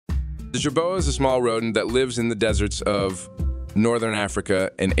The jerboa is a small rodent that lives in the deserts of northern Africa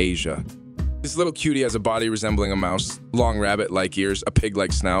and Asia. This little cutie has a body resembling a mouse, long rabbit-like ears, a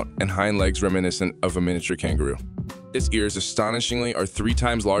pig-like snout, and hind legs reminiscent of a miniature kangaroo. Its ears, astonishingly, are 3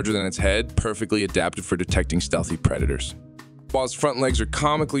 times larger than its head, perfectly adapted for detecting stealthy predators. While its front legs are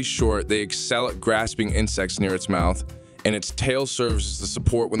comically short, they excel at grasping insects near its mouth, and its tail serves as the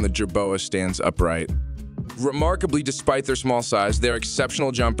support when the jerboa stands upright. Remarkably, despite their small size, they are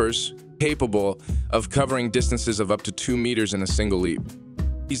exceptional jumpers, capable of covering distances of up to 2 meters in a single leap.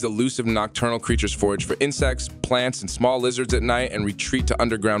 These elusive nocturnal creatures forage for insects, plants, and small lizards at night and retreat to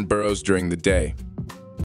underground burrows during the day.